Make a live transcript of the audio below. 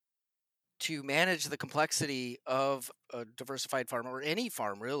to manage the complexity of a diversified farm or any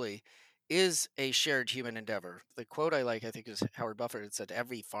farm really is a shared human endeavor. The quote I like, I think, is Howard Buffett. It said,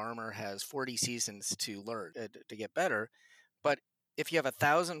 "Every farmer has 40 seasons to learn to get better." But if you have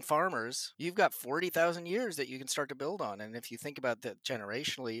 1,000 farmers, you've got 40,000 years that you can start to build on. And if you think about that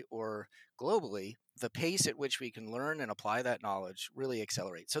generationally or globally, the pace at which we can learn and apply that knowledge really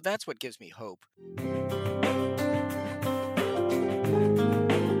accelerates. So that's what gives me hope.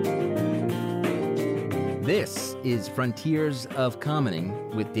 This is Frontiers of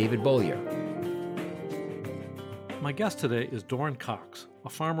Commenting with David Bollier. My guest today is Doran Cox, a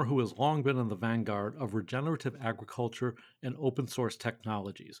farmer who has long been in the vanguard of regenerative agriculture and open source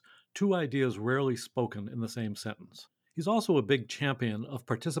technologies, two ideas rarely spoken in the same sentence. He's also a big champion of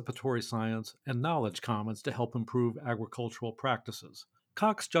participatory science and knowledge commons to help improve agricultural practices.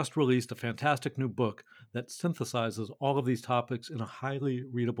 Cox just released a fantastic new book that synthesizes all of these topics in a highly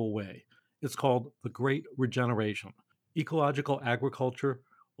readable way. It's called The Great Regeneration: Ecological Agriculture,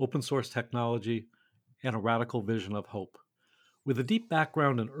 Open Source Technology, and a Radical Vision of Hope. With a deep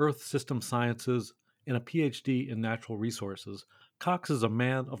background in earth system sciences and a PhD in natural resources, Cox is a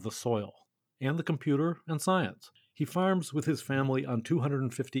man of the soil and the computer and science. He farms with his family on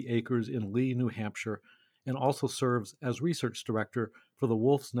 250 acres in Lee, New Hampshire, and also serves as research director for the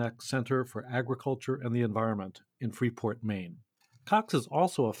Wolf's Neck Center for Agriculture and the Environment in Freeport, Maine. Cox is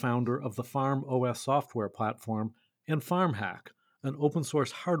also a founder of the Farm OS software platform and FarmHack, an open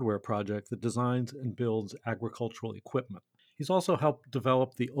source hardware project that designs and builds agricultural equipment. He's also helped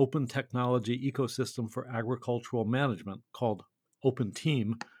develop the open technology ecosystem for agricultural management called Open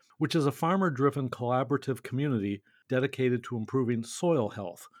Team, which is a farmer-driven collaborative community dedicated to improving soil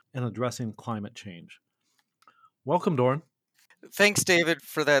health and addressing climate change. Welcome, Doran. Thanks, David,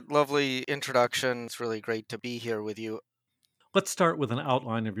 for that lovely introduction. It's really great to be here with you. Let's start with an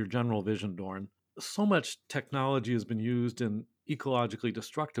outline of your general vision, Doran. So much technology has been used in ecologically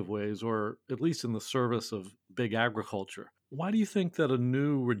destructive ways, or at least in the service of big agriculture. Why do you think that a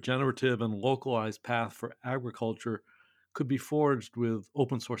new regenerative and localized path for agriculture could be forged with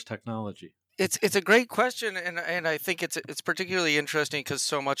open source technology? It's a great question, and I think it's particularly interesting because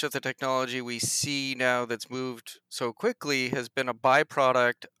so much of the technology we see now that's moved so quickly has been a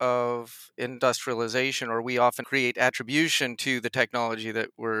byproduct of industrialization, or we often create attribution to the technology that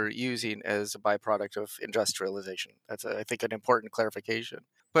we're using as a byproduct of industrialization. That's, I think, an important clarification.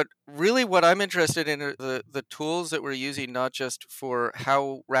 But really, what I'm interested in are the tools that we're using, not just for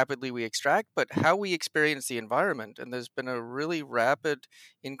how rapidly we extract, but how we experience the environment. And there's been a really rapid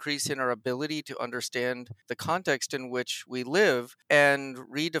increase in our ability to understand the context in which we live and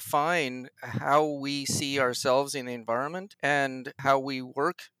redefine how we see ourselves in the environment and how we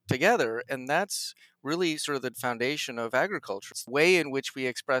work together. And that's really sort of the foundation of agriculture. It's the way in which we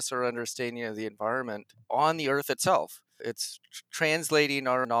express our understanding of the environment on the earth itself. It's translating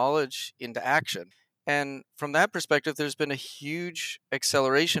our knowledge into action. And from that perspective, there's been a huge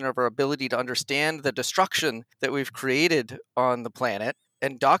acceleration of our ability to understand the destruction that we've created on the planet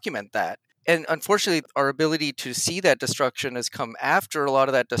and document that. And unfortunately, our ability to see that destruction has come after a lot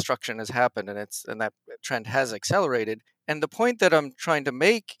of that destruction has happened, and that trend has accelerated. And the point that I'm trying to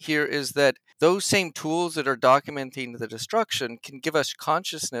make here is that those same tools that are documenting the destruction can give us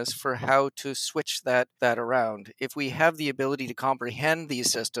consciousness for how to switch that around. If we have the ability to comprehend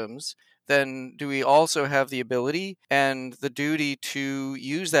these systems, then do we also have the ability and the duty to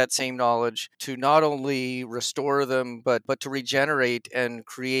use that same knowledge to not only restore them, but to regenerate and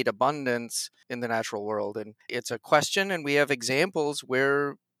create abundance in the natural world? And it's a question, and we have examples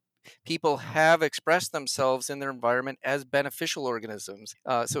where people have expressed themselves in their environment as beneficial organisms.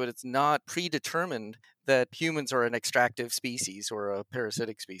 So it's not predetermined that humans are an extractive species or a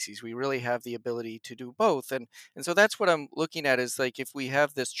parasitic species. We really have the ability to do both. And so that's what I'm looking at is like, if we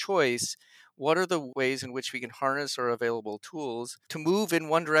have this choice, what are the ways in which we can harness our available tools to move in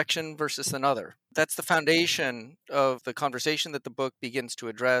one direction versus another? That's the foundation of the conversation that the book begins to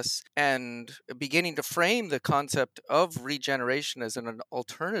address, and beginning to frame the concept of regeneration as an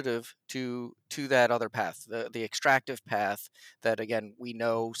alternative to that other path, the extractive path that, again, we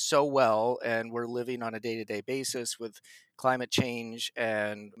know so well and we're living on a day-to-day basis with climate change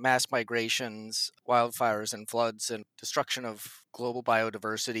and mass migrations, wildfires and floods and destruction of global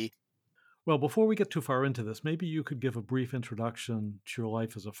biodiversity. Well, before we get too far into this, maybe you could give a brief introduction to your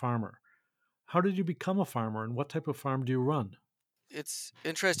life as a farmer. How did you become a farmer, and what type of farm do you run? It's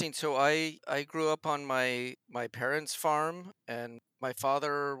interesting. So I grew up on my parents' farm, and My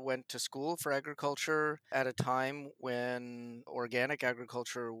father went to school for agriculture at a time when organic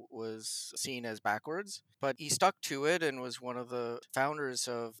agriculture was seen as backwards, but he stuck to it and was one of the founders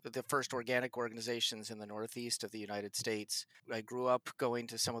of the first organic organizations in the Northeast of the United States. I grew up going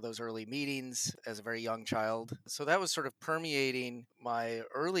to some of those early meetings as a very young child. So that was sort of permeating my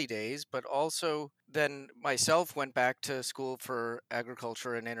early days, but also then myself went back to school for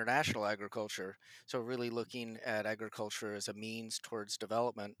agriculture and international agriculture. So really looking at agriculture as a means towards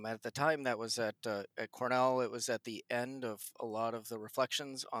development. At the time, that was at Cornell. It was at the end of a lot of the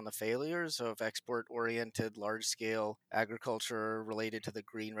reflections on the failures of export-oriented, large-scale agriculture related to the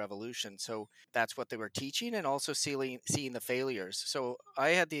Green Revolution. So that's what they were teaching, and also seeing the failures. So I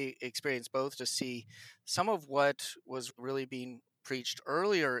had the experience both to see some of what was really being preached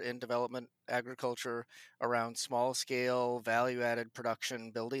earlier in development agriculture around small scale value added production,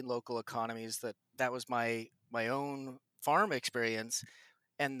 building local economies. That was my own farm experience,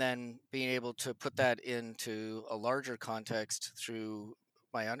 and then being able to put that into a larger context through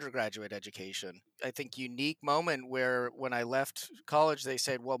my undergraduate education. I think unique moment where when I left college they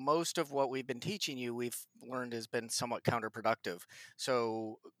said, well, most of what we've been teaching you we've learned has been somewhat counterproductive.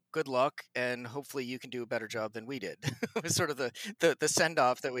 So good luck, and hopefully you can do a better job than we did. It was sort of the send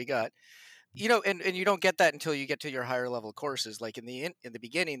off that we got. And you don't get that until you get to your higher level courses. Like in the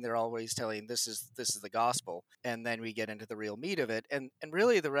beginning, they're always telling this is the gospel, and then we get into the real meat of it. And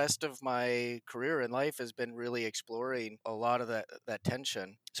really, the rest of my career in life has been really exploring a lot of that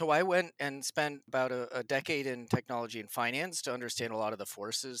tension. So I went and spent about a decade in technology and finance to understand a lot of the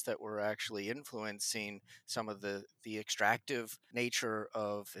forces that were actually influencing some of the extractive nature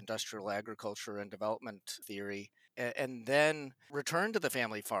of industrial agriculture and development theory, and then returned to the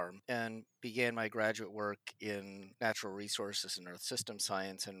family farm and began my graduate work in natural resources and earth system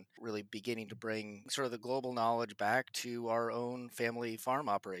science, and really beginning to bring sort of the global knowledge back to our own family farm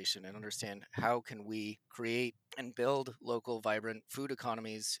operation and understand how can we create and build local vibrant food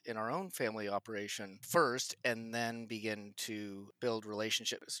economies in our own family operation first, and then begin to build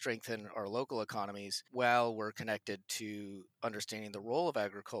relationships, strengthen our local economies while we're connected to understanding the role of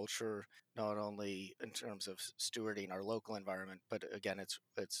agriculture, not only in terms of stewarding our local environment, but again,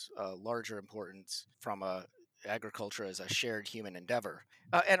 it's a larger importance from a agriculture as a shared human endeavor.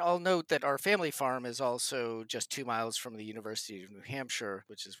 And I'll note that our family farm is also just 2 miles from the University of New Hampshire,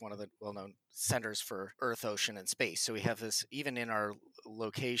 which is one of the well known centers for Earth, ocean, and space. So we have this, even in our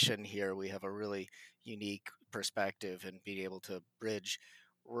location here, we have a really unique perspective in being able to bridge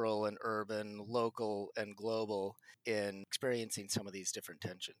rural and urban, local and global in experiencing some of these different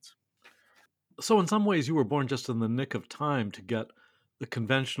tensions. So, in some ways, you were born just in the nick of time to get the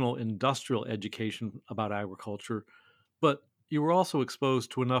conventional industrial education about agriculture, but you were also exposed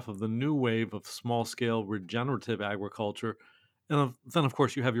to enough of the new wave of small scale regenerative agriculture. And then, of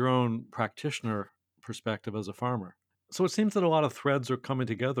course, you have your own practitioner perspective as a farmer. So, it seems that a lot of threads are coming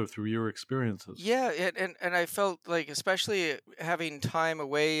together through your experiences. Yeah, and I felt like, especially having time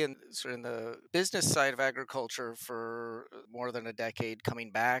away and sort of in the business side of agriculture for more than a decade,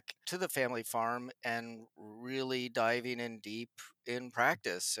 coming back to the family farm and really diving in deep in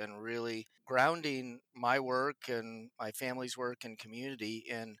practice and really grounding my work and my family's work and community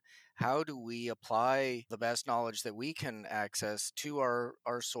in how do we apply the best knowledge that we can access to our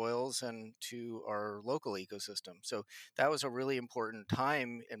soils and to our local ecosystem. So that was a really important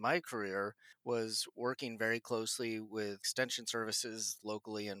time in my career, was working very closely with extension services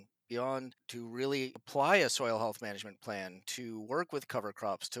locally and beyond to really apply a soil health management plan, to work with cover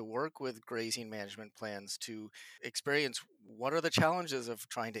crops, to work with grazing management plans, to experience what are the challenges of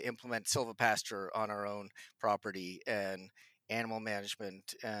trying to implement silvopasture on our own property, and animal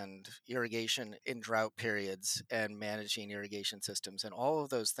management and irrigation in drought periods and managing irrigation systems, and all of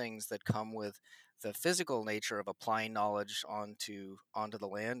those things that come with the physical nature of applying knowledge onto the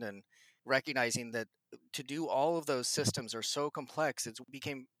land, and recognizing that to do all of those systems are so complex. It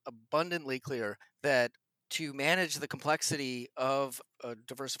became abundantly clear that to manage the complexity of a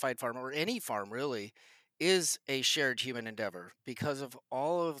diversified farm, or any farm really, is a shared human endeavor because of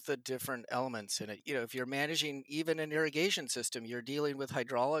all of the different elements in it. If you're managing even an irrigation system, you're dealing with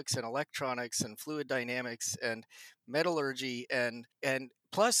hydraulics and electronics and fluid dynamics and metallurgy, and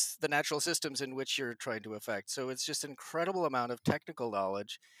plus the natural systems in which you're trying to affect. So it's just an incredible amount of technical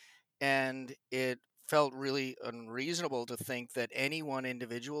knowledge, and it felt really unreasonable to think that any one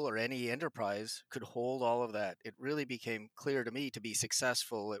individual or any enterprise could hold all of that. It really became clear to me, to be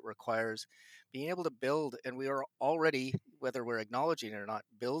successful, it requires being able to build, and we are already, whether we're acknowledging it or not,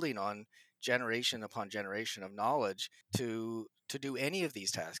 building on generation upon generation of knowledge to do any of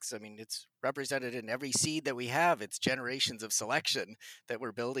these tasks. I mean, it's represented in every seed that we have. It's generations of selection that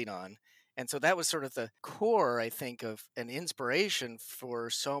we're building on. And so that was sort of the core, I think, of an inspiration for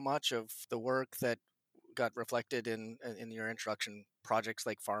so much of the work that got reflected in your introduction, projects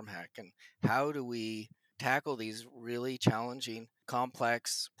like FarmHack. And how do we tackle these really challenging,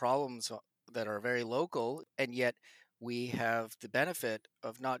 complex problems that are very local, and yet we have the benefit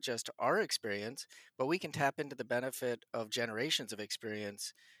of not just our experience, but we can tap into the benefit of generations of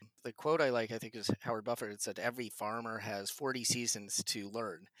experience. The quote I like, I think, is Howard Buffett. It said, "Every farmer has 40 seasons to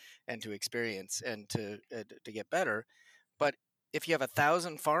learn and to experience and to get better." But if you have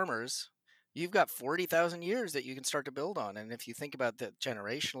 1,000 farmers, you've got 40,000 years that you can start to build on. And if you think about that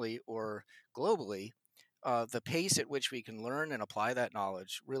generationally or globally, the pace at which we can learn and apply that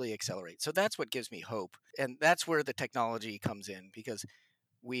knowledge really accelerates. So that's what gives me hope. And that's where the technology comes in, because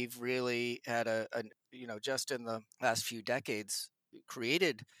we've really had just in the last few decades,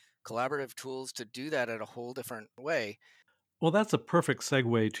 created collaborative tools to do that in a whole different way. Well, that's a perfect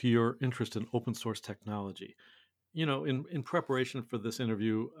segue to your interest in open source technology. In preparation for this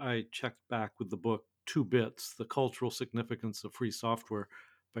interview, I checked back with the book Two Bits: The Cultural Significance of Free Software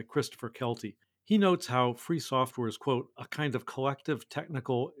by Christopher Kelty. He notes how free software is, quote, a kind of collective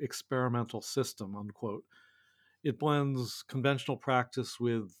technical experimental system, unquote. It blends conventional practice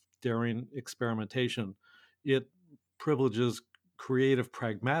with daring experimentation. It privileges creative,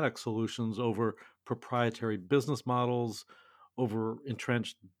 pragmatic solutions over proprietary business models, over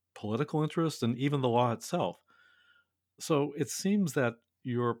entrenched political interests, and even the law itself. So it seems that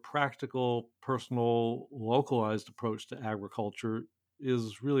your practical, personal, localized approach to agriculture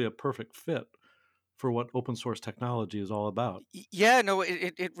is really a perfect fit for what open source technology is all about. Yeah, no,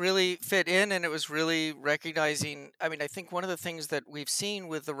 it really fit in, and it was really recognizing. I mean, I think one of the things that we've seen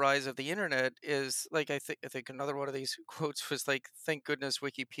with the rise of the internet is, like, I think another one of these quotes was like, "Thank goodness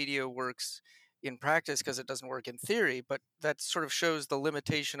Wikipedia works in practice because it doesn't work in theory." But that sort of shows the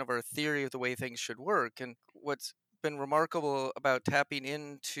limitation of our theory of the way things should work. And what's been remarkable about tapping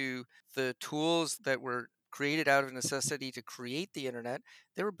into the tools that were created out of necessity to create the internet,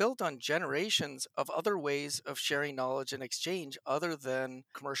 they were built on generations of other ways of sharing knowledge and exchange other than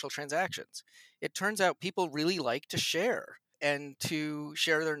commercial transactions. It turns out people really like to share and to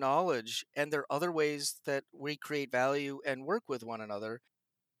share their knowledge, and there are other ways that we create value and work with one another.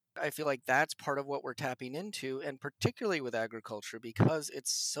 I feel like that's part of what we're tapping into, and particularly with agriculture, because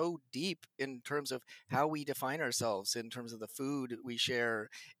it's so deep in terms of how we define ourselves, in terms of the food we share,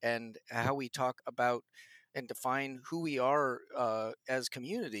 and how we talk about and define who we are as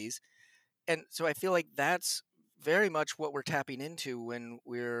communities. And so I feel like that's very much what we're tapping into when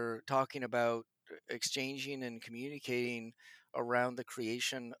we're talking about exchanging and communicating around the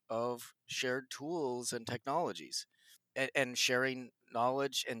creation of shared tools and technologies, and sharing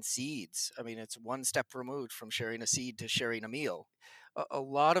knowledge and seeds. I mean, it's one step removed from sharing a seed to sharing a meal. A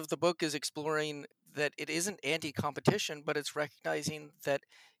lot of the book is exploring that it isn't anti competition, but it's recognizing that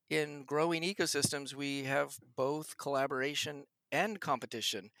in growing ecosystems, we have both collaboration and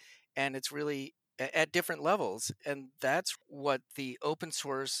competition. And it's really at different levels. And that's what the open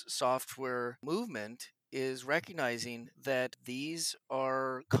source software movement is recognizing, that these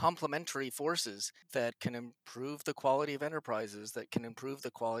are complementary forces that can improve the quality of enterprises, that can improve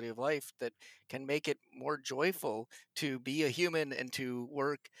the quality of life, that can make it more joyful to be a human and to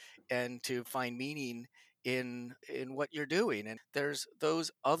work and to find meaning in what you're doing. And there's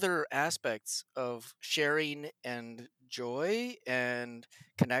those other aspects of sharing and joy and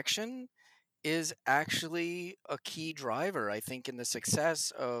connection is actually a key driver, I think, in the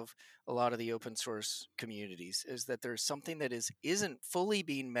success of a lot of the open source communities, is that there's something that isn't fully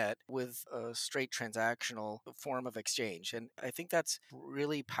being met with a straight transactional form of exchange. And I think that's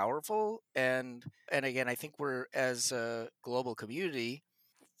really powerful. And again, I think we're, as a global community,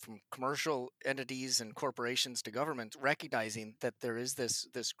 from commercial entities and corporations to government, recognizing that there is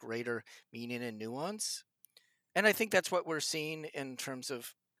this greater meaning and nuance. And I think that's what we're seeing in terms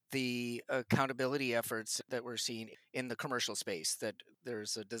of the accountability efforts that we're seeing in the commercial space, that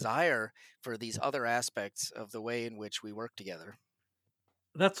there's a desire for these other aspects of the way in which we work together.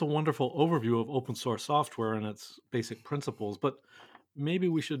 That's a wonderful overview of open source software and its basic principles, but maybe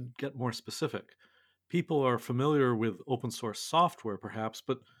we should get more specific. People are familiar with open source software, perhaps,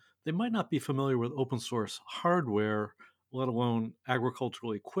 but they might not be familiar with open source hardware, let alone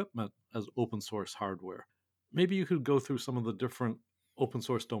agricultural equipment as open source hardware. Maybe you could go through some of the different open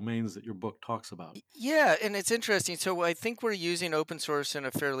source domains that your book talks about. Yeah, and it's interesting. So I think we're using open source in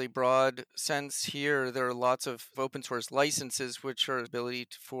a fairly broad sense here. There are lots of open source licenses, which are ability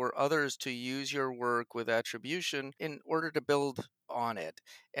for others to use your work with attribution in order to build on it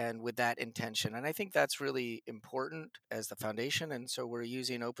and with that intention. And I think that's really important as the foundation. And so we're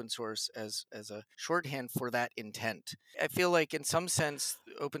using open source as a shorthand for that intent. I feel like in some sense,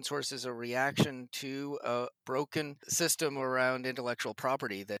 open source is a reaction to a broken system around intellectual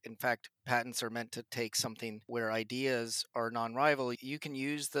property that in fact patents are meant to take something where ideas are non-rival. You can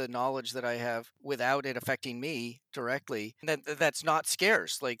use the knowledge that I have without it affecting me directly. And that's not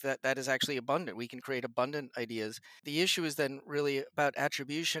scarce. Like that is actually abundant. We can create abundant ideas. The issue is then really about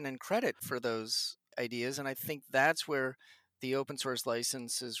attribution and credit for those ideas. And I think that's where the open source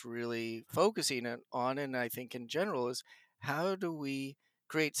license is really focusing on. And I think in general is how do we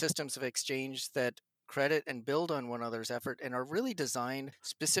create systems of exchange that credit and build on one another's effort and are really designed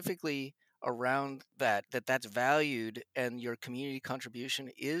specifically around that's valued, and your community contribution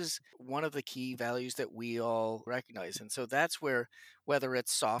is one of the key values that we all recognize. And so that's where, whether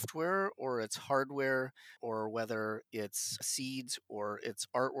it's software or it's hardware or whether it's seeds or it's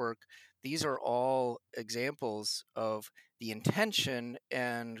artwork, these are all examples of the intention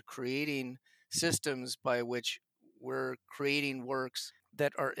and creating systems by which we're creating works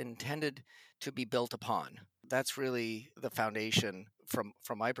that are intended to be built upon. That's really the foundation from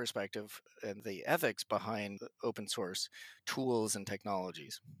my perspective and the ethics behind open source tools and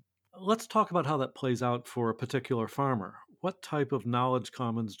technologies. Let's talk about how that plays out for a particular farmer. What type of knowledge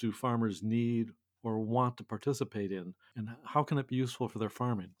commons do farmers need or want to participate in, and how can it be useful for their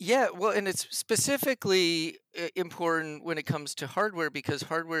farming? Yeah, well, and it's specifically important when it comes to hardware because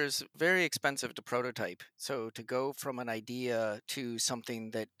hardware is very expensive to prototype. So to go from an idea to something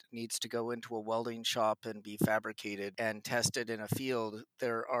that needs to go into a welding shop and be fabricated and tested in a field,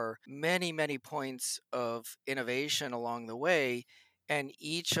 there are many, many points of innovation along the way. And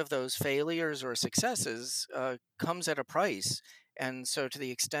each of those failures or successes comes at a price. And so, to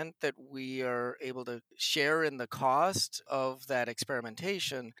the extent that we are able to share in the cost of that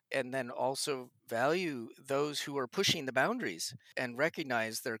experimentation and then also value those who are pushing the boundaries and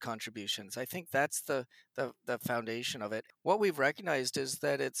recognize their contributions, I think that's the foundation of it. What we've recognized is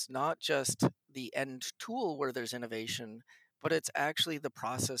that it's not just the end tool where there's innovation, but it's actually the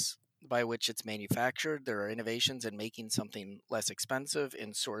process by which it's manufactured. There are innovations in making something less expensive,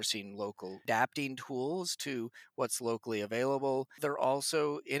 in sourcing local adapting tools to what's locally available. There are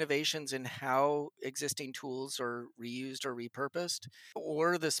also innovations in how existing tools are reused or repurposed,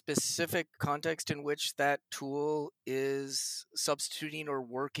 or the specific context in which that tool is substituting or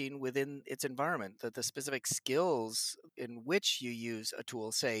working within its environment, that the specific skills in which you use a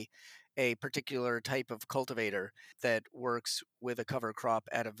tool, say, a particular type of cultivator that works with a cover crop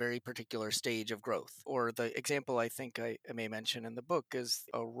at a very particular stage of growth. Or the example I think I may mention in the book is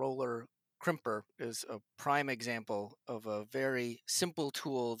a roller crimper is a prime example of a very simple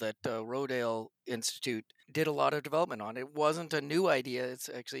tool that Rodale Institute did a lot of development on. It wasn't a new idea. It's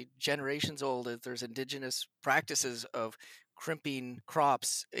actually generations old. There's indigenous practices of crimping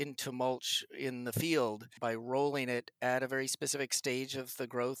crops into mulch in the field by rolling it at a very specific stage of the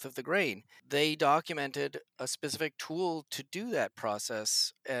growth of the grain. They documented a specific tool to do that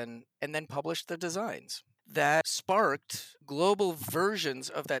process and then published the designs. That sparked global versions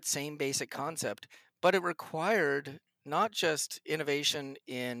of that same basic concept, but it required not just innovation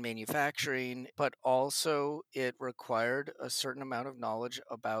in manufacturing, but also it required a certain amount of knowledge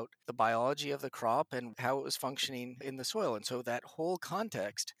about the biology of the crop and how it was functioning in the soil. And so that whole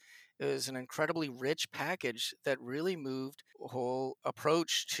context is an incredibly rich package that really moved a whole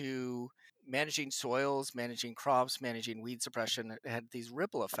approach to managing soils, managing crops, managing weed suppression. It had these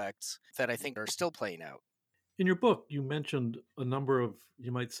ripple effects that I think are still playing out. In your book, you mentioned a number of,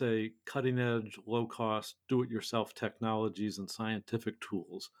 you might say, cutting edge, low cost, do it yourself technologies and scientific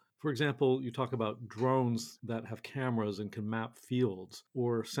tools. For example, you talk about drones that have cameras and can map fields,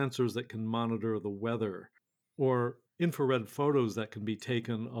 or sensors that can monitor the weather, or infrared photos that can be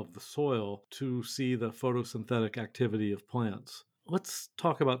taken of the soil to see the photosynthetic activity of plants. Let's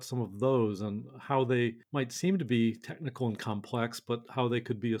talk about some of those and how they might seem to be technical and complex, but how they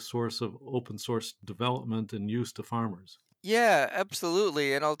could be a source of open source development and use to farmers. Yeah,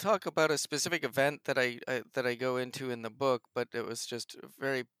 absolutely. And I'll talk about a specific event that I go into in the book, but it was just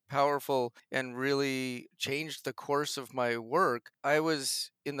very powerful and really changed the course of my work. I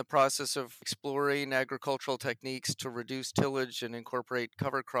was in the process of exploring agricultural techniques to reduce tillage and incorporate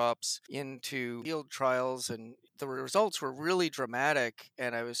cover crops into field trials, and the results were really dramatic,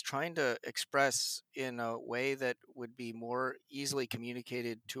 and I was trying to express in a way that would be more easily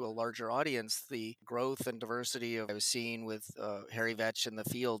communicated to a larger audience the growth and diversity of I was seeing with hairy vetch in the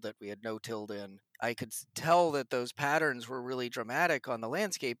field that we had no-tilled in. I could tell that those patterns were really dramatic on the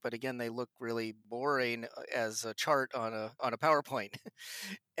landscape, but again, they look really boring as a chart on a PowerPoint.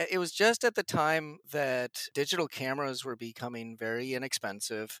 It was just at the time that digital cameras were becoming very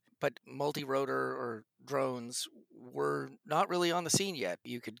inexpensive, but multi-rotor or drones were not really on the scene yet.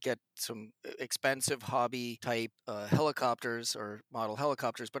 You could get some expensive hobby type helicopters or model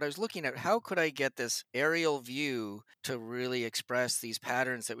helicopters, but I was looking at how could I get this aerial view to really express these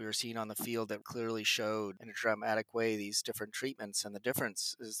patterns that we were seeing on the field that clearly showed in a dramatic way these different treatments and the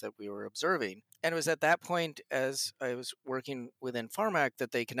differences that we were observing. And it was at that point, as I was working within Pharmac,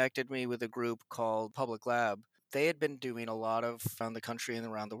 that they connected me with a group called Public Lab. They had been doing a lot of around the country and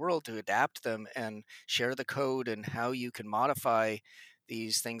around the world to adapt them and share the code and how you can modify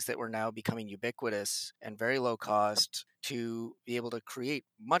these things that were now becoming ubiquitous and very low cost to be able to create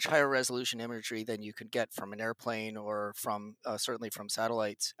much higher resolution imagery than you could get from an airplane or from certainly from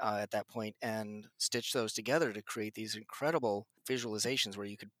satellites at that point, and stitch those together to create these incredible visualizations where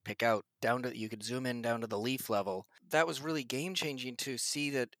you could pick out you could zoom in down to the leaf level. That was really game changing to see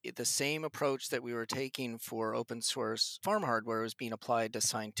that the same approach that we were taking for open source farm hardware was being applied to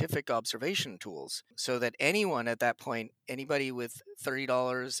scientific observation tools, so that anyone at that point, anybody with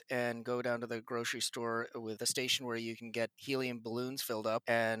 $30 and go down to the grocery store with a station where you can get helium balloons filled up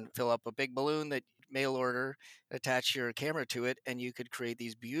and fill up a big balloon that mail order, attach your camera to it, and you could create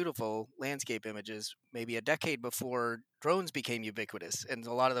these beautiful landscape images maybe a decade before drones became ubiquitous. And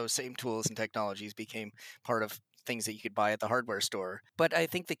a lot of those same tools and technologies became part of things that you could buy at the hardware store. But I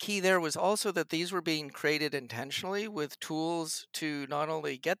think the key there was also that these were being created intentionally with tools to not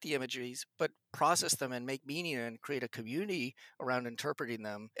only get the images, but process them and make meaning and create a community around interpreting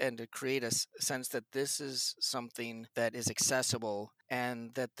them, and to create a sense that this is something that is accessible,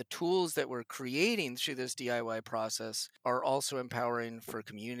 and that the tools that we're creating through this DIY process are also empowering for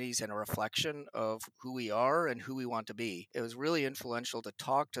communities and a reflection of who we are and who we want to be. It was really influential to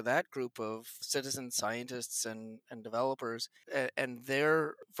talk to that group of citizen scientists and developers, and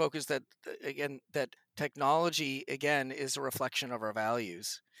their focus that, again, that technology, again, is a reflection of our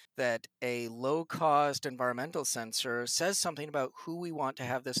values. That a low cost environmental sensor says something about who we want to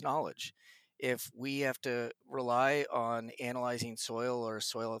have this knowledge. If we have to rely on analyzing soil or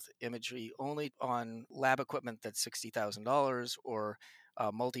soil imagery only on lab equipment that's $60,000 or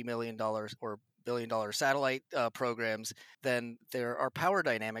multi-million dollars or billion-dollar satellite programs, then there are power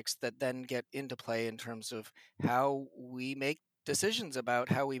dynamics that then get into play in terms of how we make decisions about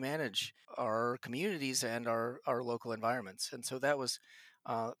how we manage our communities and our local environments. And so that was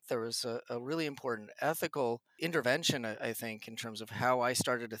there was a really important ethical intervention, I think, in terms of how I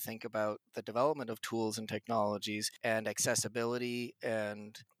started to think about the development of tools and technologies and accessibility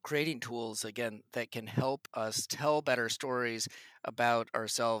and creating tools, again, that can help us tell better stories about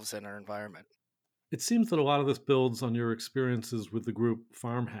ourselves and our environment. It seems that a lot of this builds on your experiences with the group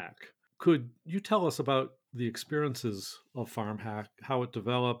FarmHack. Could you tell us about the experiences of FarmHack, how it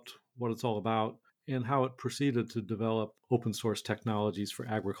developed, what it's all about, and how it proceeded to develop open source technologies for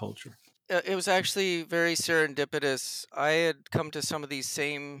agriculture? It was actually very serendipitous. I had come to some of these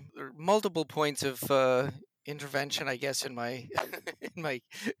same multiple points of intervention, I guess, in my in my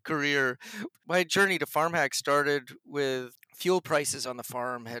career. My journey to FarmHack started with fuel prices on the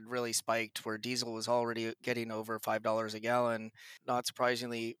farm had really spiked, where diesel was already getting over $5 a gallon. Not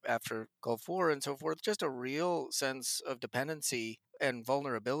surprisingly, after Gulf War and so forth, just a real sense of dependency and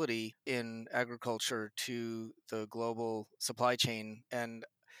vulnerability in agriculture to the global supply chain. And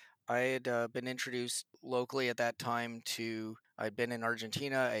I had been introduced locally at that time to, I'd been in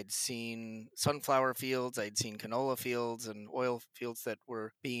Argentina, I'd seen sunflower fields, I'd seen canola fields and oil fields that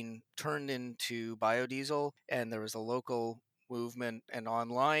were being turned into biodiesel. And there was a local movement and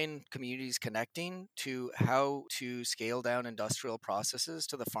online communities connecting to how to scale down industrial processes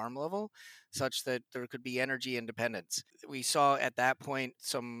to the farm level such that there could be energy independence. We saw at that point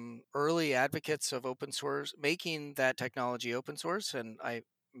some early advocates of open source making that technology open source, and I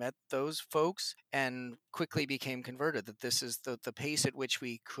met those folks and quickly became converted that this is the pace at which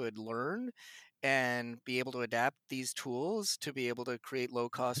we could learn and be able to adapt these tools to be able to create low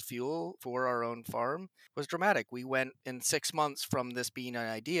cost fuel for our own farm was dramatic. We went in 6 months from this being an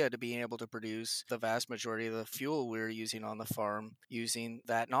idea to being able to produce the vast majority of the fuel we were using on the farm using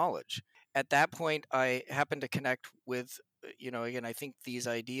that knowledge. At that point, I happened to connect with, again, I think these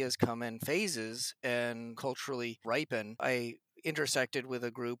ideas come in phases and culturally ripen. I intersected with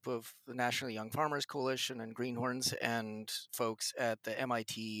a group of the National Young Farmers Coalition and Greenhorns and folks at the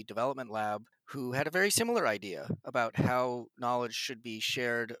MIT Development Lab who had a very similar idea about how knowledge should be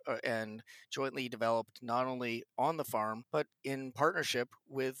shared and jointly developed not only on the farm, but in partnership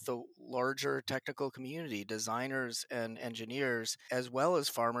with the larger technical community, designers and engineers, as well as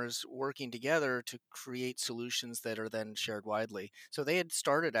farmers working together to create solutions that are then shared widely. So they had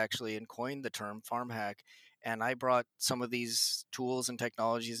started actually and coined the term farm hack. And I brought some of these tools and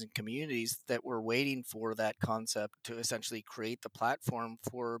technologies and communities that were waiting for that concept to essentially create the platform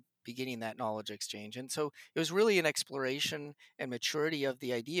for beginning that knowledge exchange. And so it was really an exploration and maturity of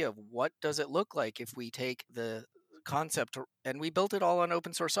the idea of what does it look like if we take the concept, and we built it all on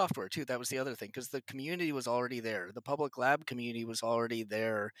open source software too. That was the other thing, because the community was already there. The public lab community was already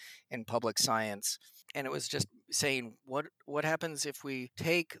there in public science. And it was just saying, what happens if we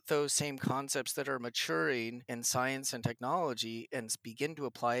take those same concepts that are maturing in science and technology and begin to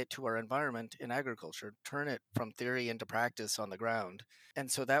apply it to our environment in agriculture, turn it from theory into practice on the ground. And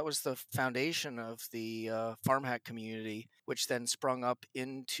so that was the foundation of the Farm Hack community, which then sprung up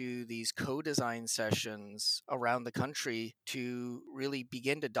into these co-design sessions around the country to really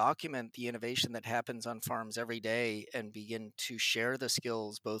begin to document the innovation that happens on farms every day and begin to share the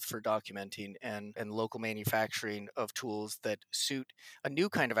skills both for documenting and local manufacturing of tools that suit a new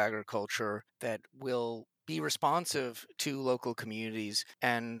kind of agriculture that will be responsive to local communities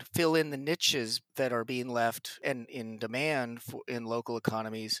and fill in the niches that are being left and in demand in local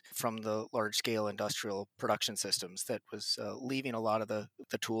economies from the large-scale industrial production systems that was leaving a lot of the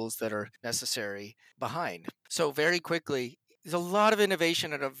tools that are necessary behind. So very quickly, there's a lot of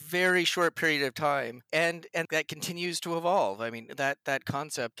innovation in a very short period of time, and that continues to evolve. I mean, that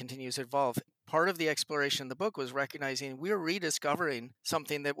concept continues to evolve. Part of the exploration in the book was recognizing we're rediscovering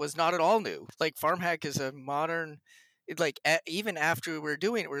something that was not at all new. Like Farm Hack is a modern, even after we're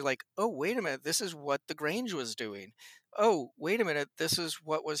doing it, we're like, oh, wait a minute, this is what the Grange was doing. Oh, wait a minute, this is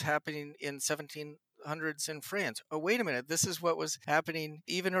what was happening in 1700s in France. Oh, wait a minute, this is what was happening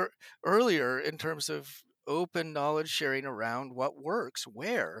even earlier in terms of open knowledge sharing around what works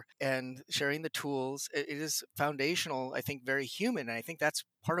where and sharing the tools. It is foundational, I think, very human. And I think that's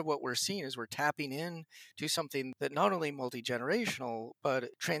part of what we're seeing is we're tapping in to something that not only multi-generational, but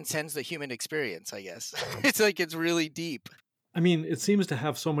transcends the human experience, I guess. It's like it's really deep. I mean, it seems to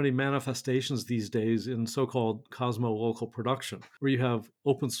have so many manifestations these days in so-called cosmo-local production, where you have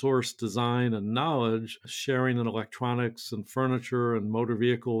open source design and knowledge sharing in electronics and furniture and motor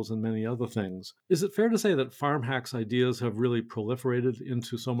vehicles and many other things. Is it fair to say that Farm Hack's ideas have really proliferated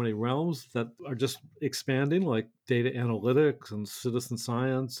into so many realms that are just expanding, like data analytics and citizen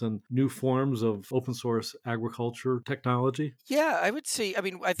science and new forms of open source agriculture technology? Yeah, I would say, I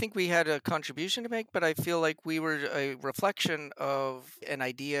mean, I think we had a contribution to make, but I feel like we were a reflection of an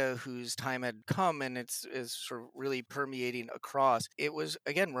idea whose time had come and it's is sort of really permeating across. It was,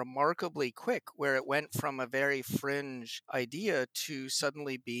 again, remarkably quick, where it went from a very fringe idea to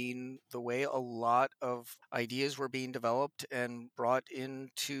suddenly being the way a lot of ideas were being developed and brought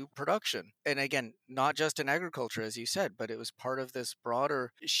into production. And again, not just in agriculture, as you said, but it was part of this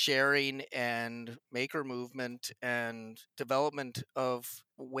broader sharing and maker movement and development of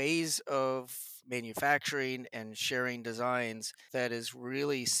ways of manufacturing and sharing designs that is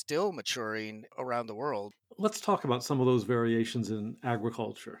really still maturing around the world. Let's talk about some of those variations in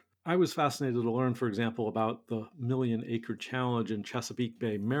agriculture. I was fascinated to learn, for example, about the Million Acre Challenge in Chesapeake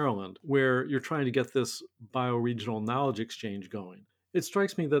Bay, Maryland, where you're trying to get this bioregional knowledge exchange going. It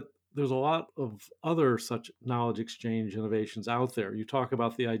strikes me that there's a lot of other such knowledge exchange innovations out there. You talk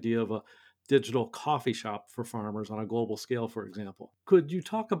about the idea of a digital coffee shop for farmers on a global scale, for example. Could you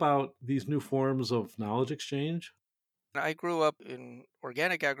talk about these new forms of knowledge exchange? I grew up in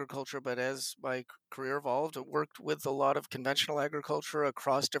organic agriculture, but as my career evolved, I worked with a lot of conventional agriculture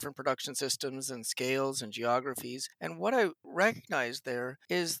across different production systems and scales and geographies. And what I recognized there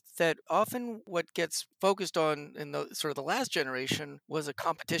is that often what gets focused on in the sort of the last generation was a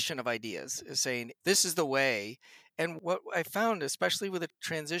competition of ideas, is saying this is the way. And what I found, especially with the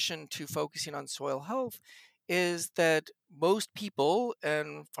transition to focusing on soil health, is that most people,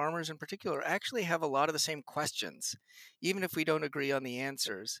 and farmers in particular, actually have a lot of the same questions, even if we don't agree on the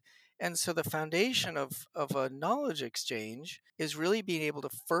answers. And so the foundation of a knowledge exchange is really being able to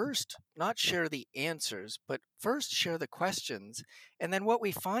first not share the answers, but first share the questions. And then what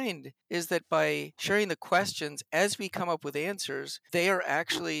we find is that by sharing the questions, as we come up with answers, they are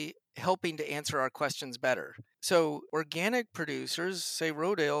actually helping to answer our questions better. So organic producers, say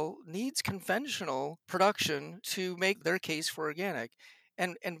Rodale, needs conventional production to make their case for organic.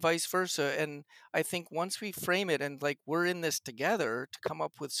 and vice versa. And I think once we frame it and like we're in this together to come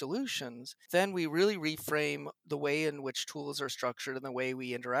up with solutions, then we really reframe the way in which tools are structured and the way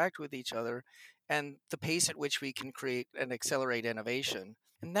we interact with each other and the pace at which we can create and accelerate innovation.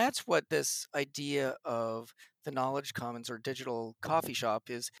 And that's what this idea of the knowledge commons or digital coffee shop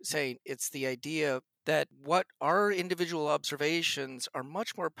is saying. It's the idea that what our individual observations are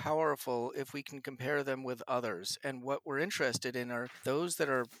much more powerful if we can compare them with others. And what we're interested in are those that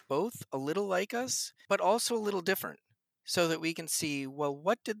are both a little like us, but also a little different, so that we can see, well,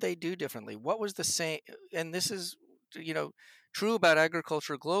 what did they do differently? What was the same? And this is, you know, true about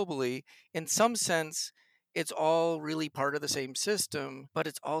agriculture globally. In some sense, it's all really part of the same system, but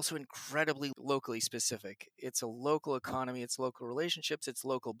it's also incredibly locally specific. It's a local economy, it's local relationships, it's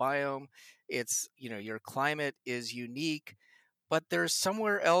local biome, it's, your climate is unique, but there's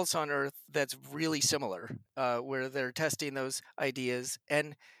somewhere else on Earth that's really similar, where they're testing those ideas.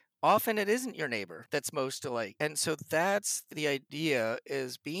 And often it isn't your neighbor that's most alike. And so that's the idea,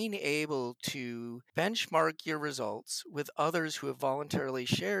 is being able to benchmark your results with others who have voluntarily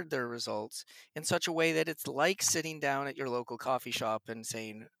shared their results in such a way that it's like sitting down at your local coffee shop and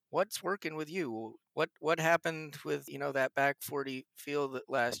saying, what's working with you? What happened with that back 40 field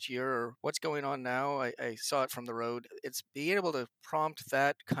last year, or what's going on now? I saw it from the road. It's being able to prompt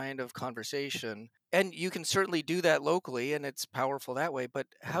that kind of conversation, and you can certainly do that locally, and it's powerful that way. But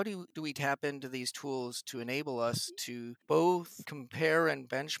how do we tap into these tools to enable us to both compare and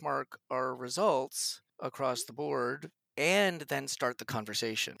benchmark our results across the board, and then start the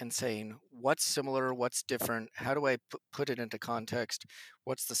conversation and saying, what's similar, what's different, how do I put it into context,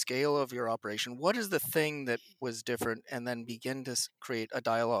 what's the scale of your operation, what is the thing that was different, and then begin to create a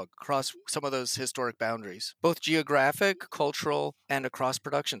dialogue across some of those historic boundaries, both geographic, cultural, and across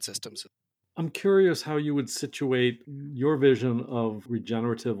production systems. I'm curious how you would situate your vision of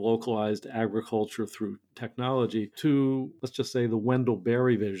regenerative localized agriculture through technology to, let's just say, the Wendell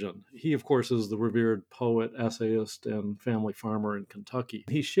Berry vision. He, of course, is the revered poet, essayist, and family farmer in Kentucky.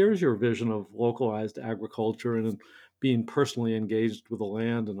 He shares your vision of localized agriculture and being personally engaged with the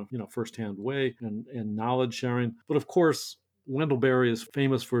land in a firsthand way and knowledge sharing. But of course, Wendell Berry is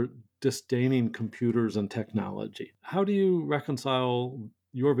famous for disdaining computers and technology. How do you reconcile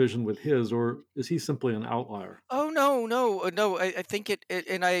your vision with his, or is he simply an outlier? Oh, no, no, no. I think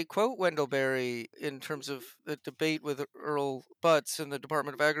and I quote Wendell Berry in terms of the debate with Earl Butz in the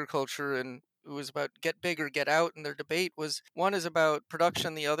Department of Agriculture, and it was about get big or get out, and their debate was, one is about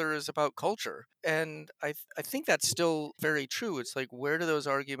production, the other is about culture. And I think that's still very true. It's like, where do those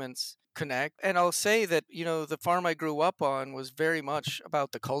arguments connect? And I'll say that, the farm I grew up on was very much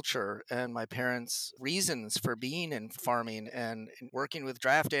about the culture and my parents' reasons for being in farming and working with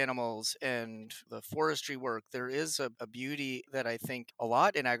draft animals and the forestry work. There is a beauty that I think a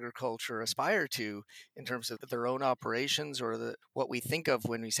lot in agriculture aspire to, in terms of their own operations, or what we think of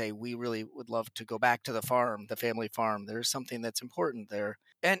when we say we really would love to go back to the farm, the family farm. There's something that's important there,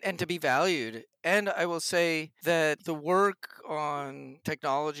 and to be valued. And I will say that the work on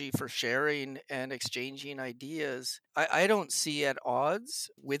technology for sharing and exchanging ideas, I don't see at odds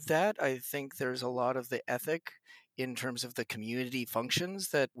with that. I think there's a lot of the ethic in terms of the community functions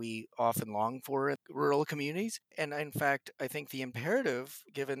that we often long for in rural communities. And in fact, I think the imperative,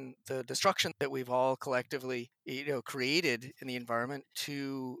 given the destruction that we've all collectively, created in the environment,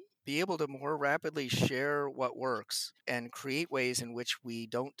 to be able to more rapidly share what works and create ways in which we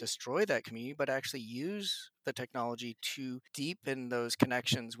don't destroy that community, but actually use the technology to deepen those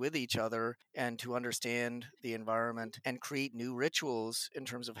connections with each other and to understand the environment and create new rituals in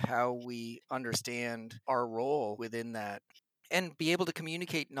terms of how we understand our role within that, and be able to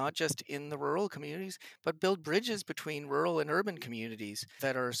communicate not just in the rural communities, but build bridges between rural and urban communities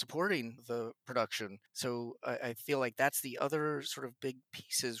that are supporting the production. So I feel like that's the other sort of big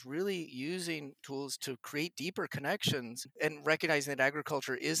piece, is really using tools to create deeper connections and recognizing that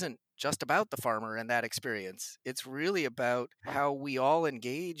agriculture isn't just about the farmer and that experience. It's really about how we all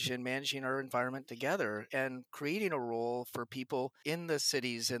engage in managing our environment together and creating a role for people in the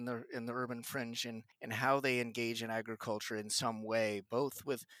cities, in the urban fringe, and how they engage in agriculture in some way, both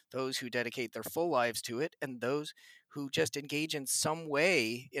with those who dedicate their full lives to it and those who just engage in some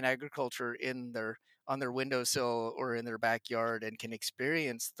way in agriculture on their windowsill or in their backyard, and can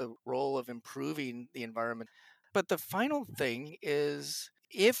experience the role of improving the environment. But the final thing is,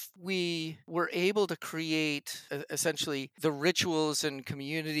 if we were able to create essentially the rituals and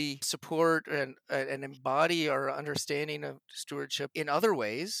community support and embody our understanding of stewardship in other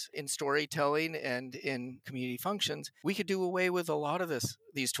ways, in storytelling and in community functions, we could do away with a lot of this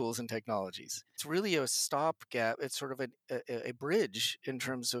these tools and technologies. It's really a stopgap. It's sort of a bridge in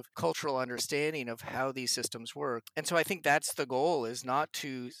terms of cultural understanding of how these systems work. And so I think that's the goal, is not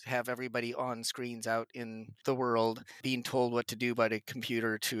to have everybody on screens out in the world being told what to do by the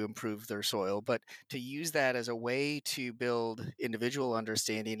computer to improve their soil, but to use that as a way to build individual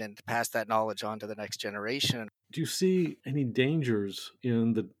understanding and to pass that knowledge on to the next generation. Do you see any dangers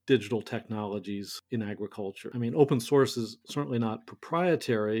in the digital technologies in agriculture? I mean, open source is certainly not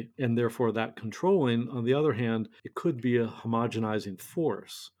proprietary and therefore that controlling. On the other hand, it could be a homogenizing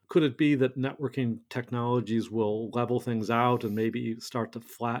force. Could it be that networking technologies will level things out and maybe start to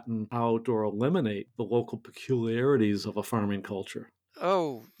flatten out or eliminate the local peculiarities of a farming culture?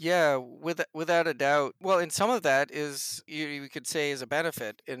 Oh, yeah, without a doubt. Well, and some of that is, you could say, is a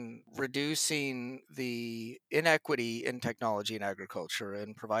benefit in reducing the inequity in technology and agriculture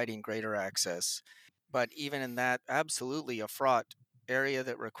and providing greater access. But even in that, absolutely a fraught area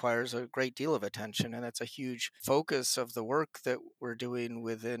that requires a great deal of attention. And that's a huge focus of the work that we're doing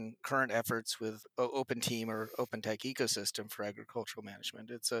within current efforts with Open Team or Open Tech Ecosystem for agricultural management.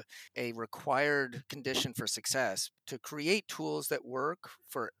 It's a required condition for success to create tools that work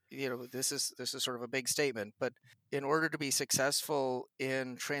for, this is sort of a big statement, but in order to be successful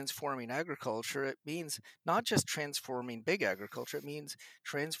in transforming agriculture, it means not just transforming big agriculture, it means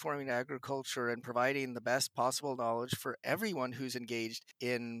transforming agriculture and providing the best possible knowledge for everyone who's engaged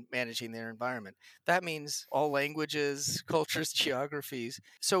in managing their environment. That means all languages, cultures, geographies.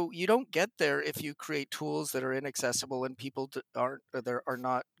 So you don't get there if you create tools that are inaccessible and people are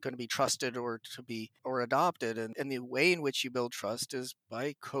not going to be trusted or adopted. And the way in which you build trust is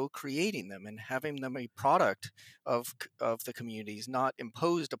by co-creating them and having them a product of the communities, not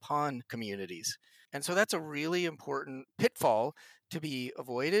imposed upon communities. And so that's a really important pitfall to be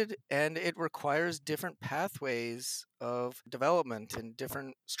avoided, and it requires different pathways of development and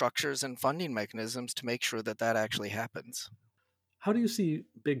different structures and funding mechanisms to make sure that that actually happens. How do you see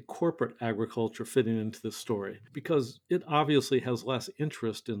big corporate agriculture fitting into this story? Because it obviously has less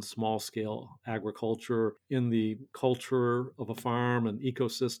interest in small scale agriculture, in the culture of a farm and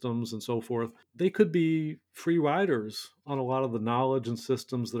ecosystems and so forth. They could be free riders on a lot of the knowledge and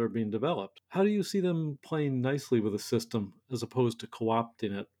systems that are being developed. How do you see them playing nicely with a system as opposed to co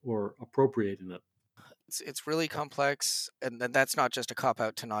opting it or appropriating it? It's really complex, and then that's not just a cop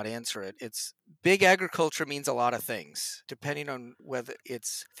out to not answer it. It's big agriculture means a lot of things, depending on whether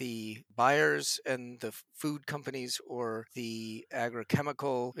it's the buyers and the food companies or the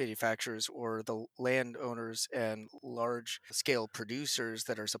agrochemical manufacturers or the landowners and large scale producers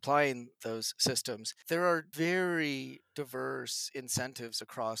that are supplying those systems. There are very diverse incentives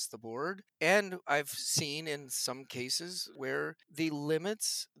across the board. And I've seen in some cases where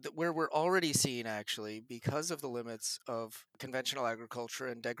where we're already seeing actually, because of the limits of conventional agriculture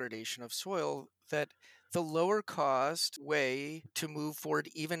and degradation of soil, that the lower cost way to move forward,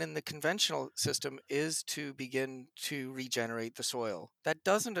 even in the conventional system, is to begin to regenerate the soil. That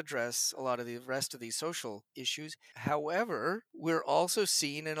doesn't address a lot of the rest of these social issues. However, we're also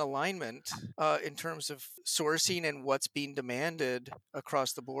seeing an alignment in terms of sourcing and what's being demanded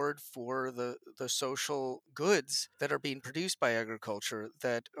across the board for the social goods that are being produced by agriculture,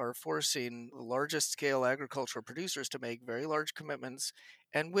 that are forcing the largest scale agricultural producers to make very large commitments,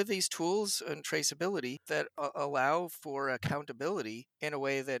 and with these tools and traceability that allow for accountability in a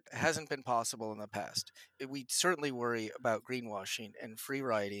way that hasn't been possible in the past. We certainly worry about greenwashing and free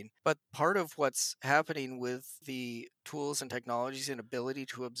riding, but part of what's happening with the tools and technologies and ability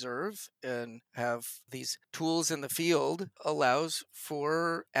to observe and have these tools in the field allows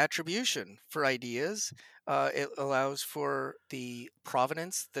for attribution for ideas. It allows for the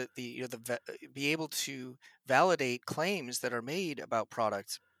provenance, that be able to validate claims that are made about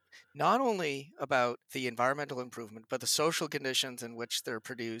products, not only about the environmental improvement, but the social conditions in which they're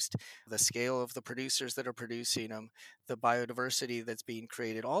produced, the scale of the producers that are producing them, the biodiversity that's being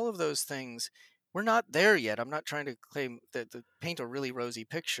created, all of those things. We're not there yet. I'm not trying to claim that to paint a really rosy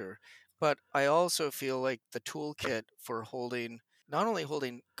picture, but I also feel like the toolkit for not only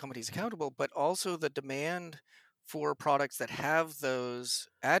holding companies accountable, but also the demand for products that have those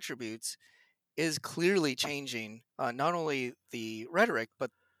attributes is clearly changing, not only the rhetoric,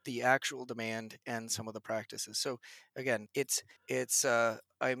 but the actual demand and some of the practices. So again,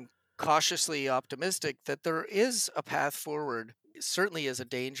 I'm cautiously optimistic that there is a path forward. certainly is a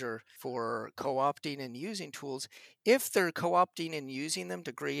danger for co-opting and using tools. If they're co-opting and using them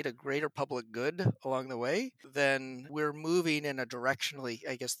to create a greater public good along the way, then we're moving in a directionally,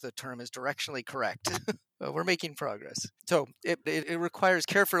 I guess the term is directionally correct. We're making progress. So it requires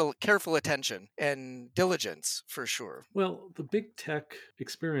careful attention and diligence for sure. Well, the big tech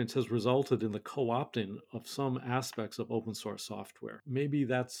experience has resulted in the co opting of some aspects of open source software. Maybe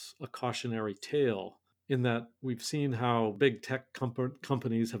that's a cautionary tale in that we've seen how big tech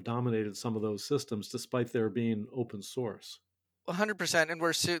companies have dominated some of those systems despite their being open source. 100%. And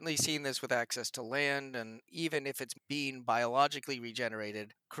we're certainly seeing this with access to land. And even if it's being biologically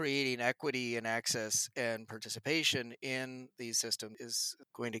regenerated, creating equity and access and participation in these systems is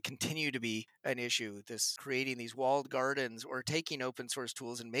going to continue to be an issue. This creating these walled gardens or taking open source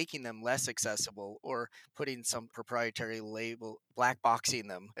tools and making them less accessible or putting some proprietary label, black boxing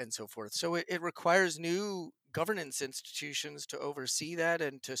them, and so forth. So it requires new governance institutions to oversee that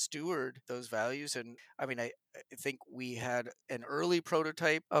and to steward those values. And I mean, I think we had an early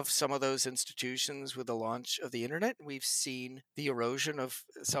prototype of some of those institutions with the launch of the internet. We've seen the erosion of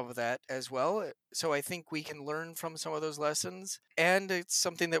some of that as well. So I think we can learn from some of those lessons. And it's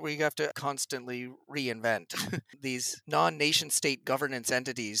something that we have to constantly reinvent. These non-nation state governance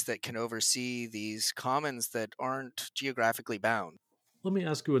entities that can oversee these commons that aren't geographically bound. Let me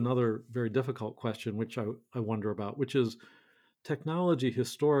ask you another very difficult question, which I wonder about, which is technology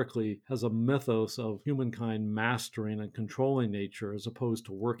historically has a mythos of humankind mastering and controlling nature as opposed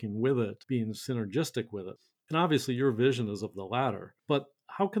to working with it, being synergistic with it. And obviously, your vision is of the latter. But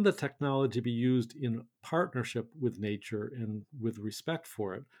how can the technology be used in partnership with nature and with respect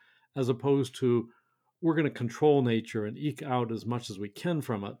for it, as opposed to we're going to control nature and eke out as much as we can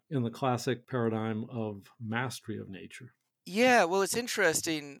from it in the classic paradigm of mastery of nature? Yeah, well, it's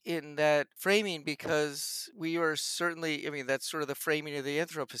interesting in that framing because we are certainly, I mean, that's sort of the framing of the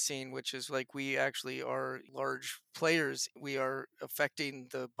Anthropocene, which is like we actually are large players. We are affecting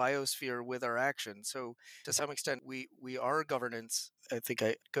the biosphere with our actions. So to some extent, we are governance. I think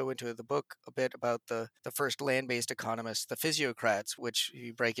I go into the book a bit about the first land-based economists, the physiocrats, which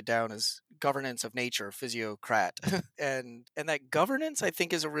you break it down as governance of nature, physiocrat. And that governance, I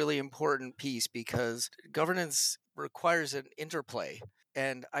think, is a really important piece because governance requires an interplay.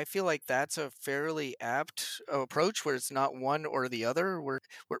 And I feel like that's a fairly apt approach where it's not one or the other. We're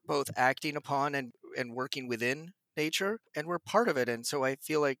both acting upon and working within nature and we're part of it. And so I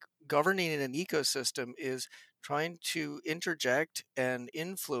feel like governing in an ecosystem is trying to interject and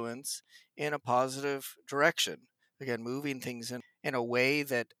influence in a positive direction. Again, moving things in a way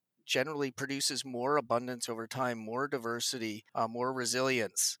that generally produces more abundance over time, more diversity, more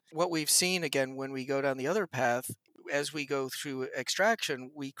resilience. What we've seen, again, when we go down the other path, as we go through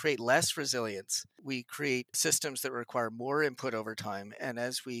extraction, we create less resilience. We create systems that require more input over time. And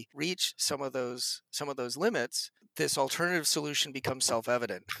as we reach some of those limits, this alternative solution becomes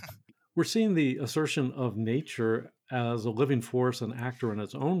self-evident. We're seeing the assertion of nature as a living force and actor in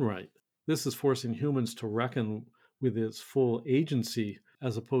its own right. This is forcing humans to reckon with its full agency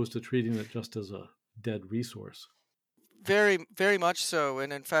as opposed to treating it just as a dead resource. Very, very much so.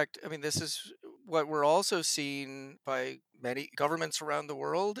 And in fact, I mean, this is what we're also seeing by many governments around the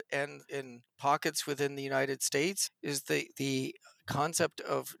world and in pockets within the United States is the concept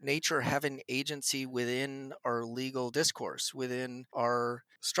of nature having agency within our legal discourse, within our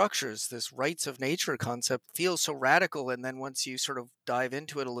structures. This rights of nature concept feels so radical. And then once you sort of dive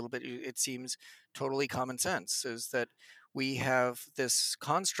into it a little bit, it seems totally common sense is that we have this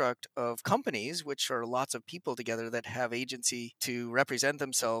construct of companies, which are lots of people together that have agency to represent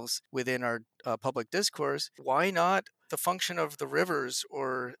themselves within our public discourse. Why not the function of the rivers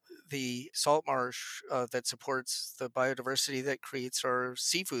or the salt marsh that supports the biodiversity that creates our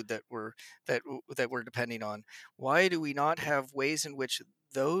seafood that we're depending on? Why do we not have ways in which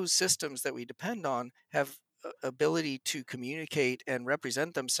those systems that we depend on have ability to communicate and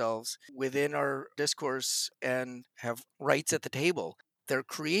represent themselves within our discourse and have rights at the table? They're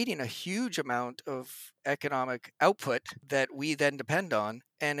creating a huge amount of economic output that we then depend on.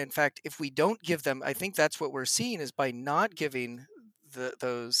 And in fact, if we don't give them, I think that's what we're seeing is by not giving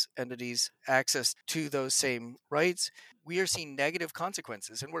those entities access to those same rights, we are seeing negative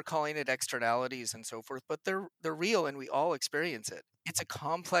consequences, and we're calling it externalities and so forth. But they're real, and we all experience it. It's a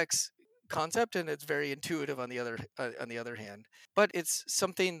complex concept, and it's very intuitive on the other hand. But it's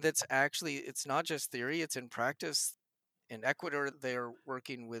something that's actually it's not just theory; it's in practice. In Ecuador, they're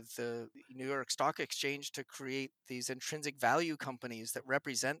working with the New York Stock Exchange to create these intrinsic value companies that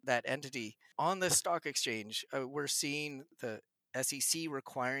represent that entity on the stock exchange. We're seeing the SEC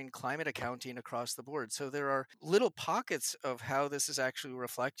requiring climate accounting across the board. So there are little pockets of how this is actually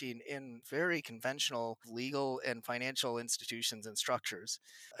reflecting in very conventional legal and financial institutions and structures.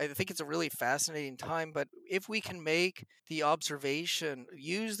 I think it's a really fascinating time, but if we can make the observation,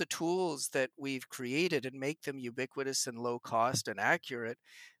 use the tools that we've created and make them ubiquitous and low cost and accurate,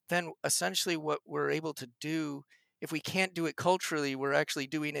 then essentially what we're able to do, if we can't do it culturally, we're actually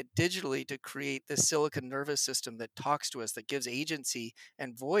doing it digitally to create this silicon nervous system that talks to us, that gives agency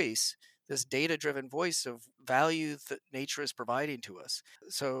and voice, this data driven voice of value that nature is providing to us.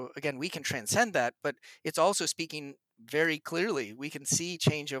 So, again, we can transcend that, but it's also speaking very clearly. We can see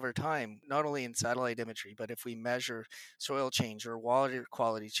change over time, not only in satellite imagery, but if we measure soil change or water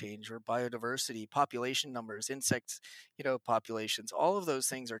quality change or biodiversity, population numbers, insects, populations, all of those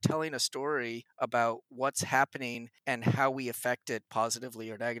things are telling a story about what's happening and how we affect it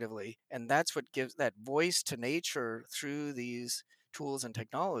positively or negatively. And that's what gives that voice to nature through these tools and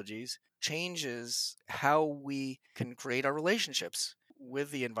technologies, changes how we can create our relationships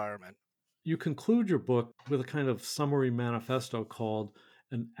with the environment. You conclude your book with a kind of summary manifesto called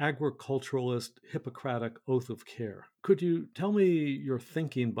An Agriculturalist Hippocratic Oath of Care. Could you tell me your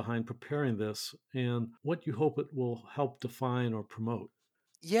thinking behind preparing this and what you hope it will help define or promote?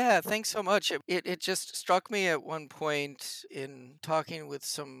 Yeah, thanks so much. It just struck me at one point in talking with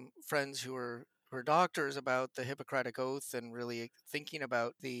some friends who are doctors about the Hippocratic Oath and really thinking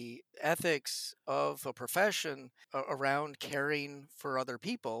about the ethics of a profession around caring for other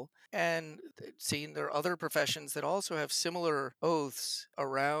people, and seeing there are other professions that also have similar oaths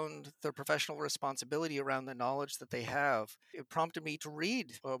around their professional responsibility around the knowledge that they have. It prompted me to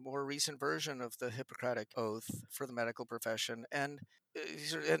read a more recent version of the Hippocratic Oath for the medical profession, and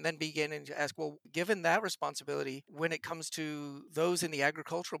then beginning to ask, well, given that responsibility, when it comes to those in the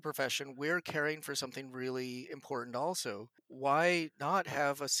agricultural profession, we're caring for something really important also. Why not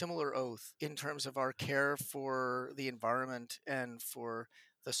have a similar oath in terms of our care for the environment and for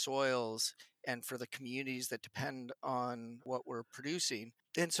the soils and for the communities that depend on what we're producing?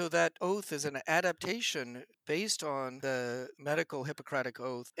 And so that oath is an adaptation based on the medical Hippocratic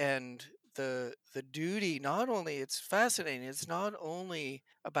Oath, and the duty. Not only, it's fascinating, it's not only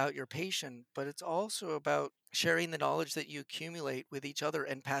about your patient, but it's also about sharing the knowledge that you accumulate with each other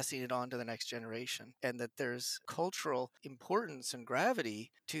and passing it on to the next generation, and that there's cultural importance and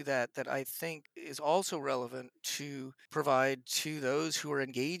gravity to that I think is also relevant to provide to those who are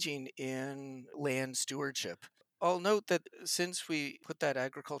engaging in land stewardship. I'll note that since we put that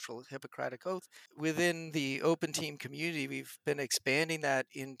agricultural Hippocratic Oath within the Open Team community, we've been expanding that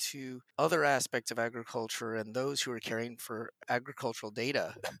into other aspects of agriculture and those who are caring for agricultural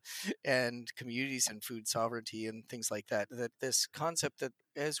data and communities and food sovereignty and things like that. That this concept that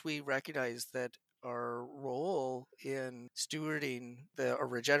as we recognize that our role in stewarding a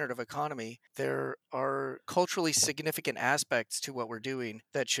regenerative economy, there are culturally significant aspects to what we're doing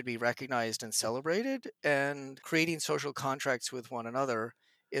that should be recognized and celebrated, and creating social contracts with one another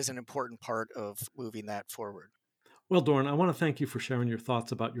is an important part of moving that forward. Well, Doran, I want to thank you for sharing your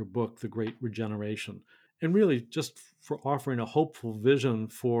thoughts about your book, The Great Regeneration, and really just for offering a hopeful vision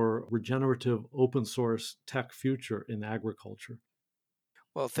for regenerative open source tech future in agriculture.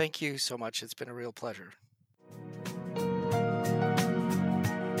 Well, thank you so much. It's been a real pleasure.